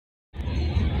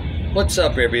What's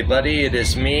up, everybody? It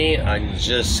is me. I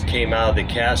just came out of the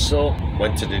castle,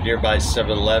 went to the nearby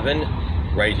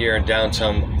 7-Eleven right here in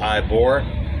downtown Ybor.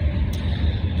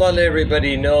 Let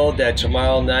everybody know that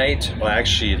tomorrow night, well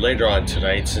actually later on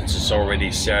tonight, since it's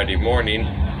already Saturday morning,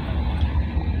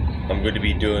 I'm going to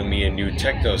be doing me a new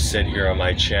techno set here on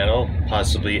my channel,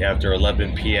 possibly after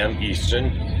 11 p.m.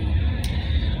 Eastern.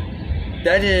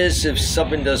 That is, if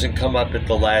something doesn't come up at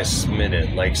the last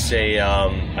minute, like say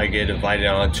I get invited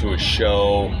onto a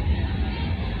show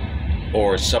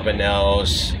or something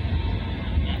else,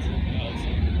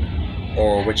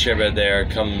 or whichever there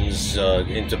comes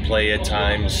into play at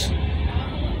times.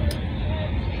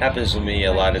 Happens with me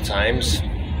a lot of times.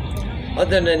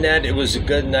 Other than that, it was a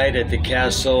good night at the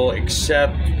castle,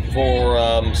 except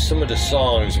for some of the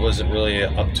songs wasn't really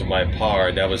up to my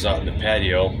par. That was out in the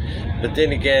patio. But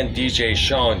then again, DJ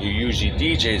Sean, who usually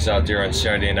DJs out there on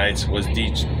Saturday nights, was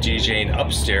DJing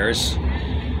upstairs.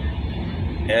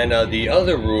 And the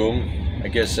other room, I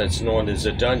guess that's known as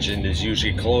a dungeon, is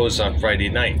usually closed on Friday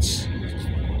nights.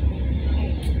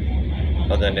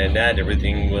 Other than that,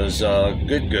 everything was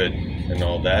good and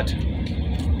all that.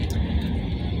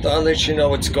 I'll let you know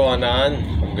what's going on.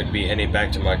 I'm going to be heading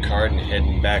back to my car and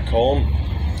heading back home.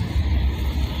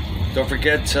 Don't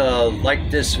forget to like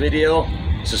this video,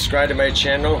 subscribe to my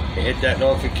channel, and hit that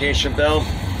notification bell.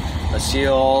 I'll see you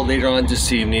all later on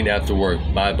this evening after work.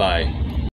 Bye bye.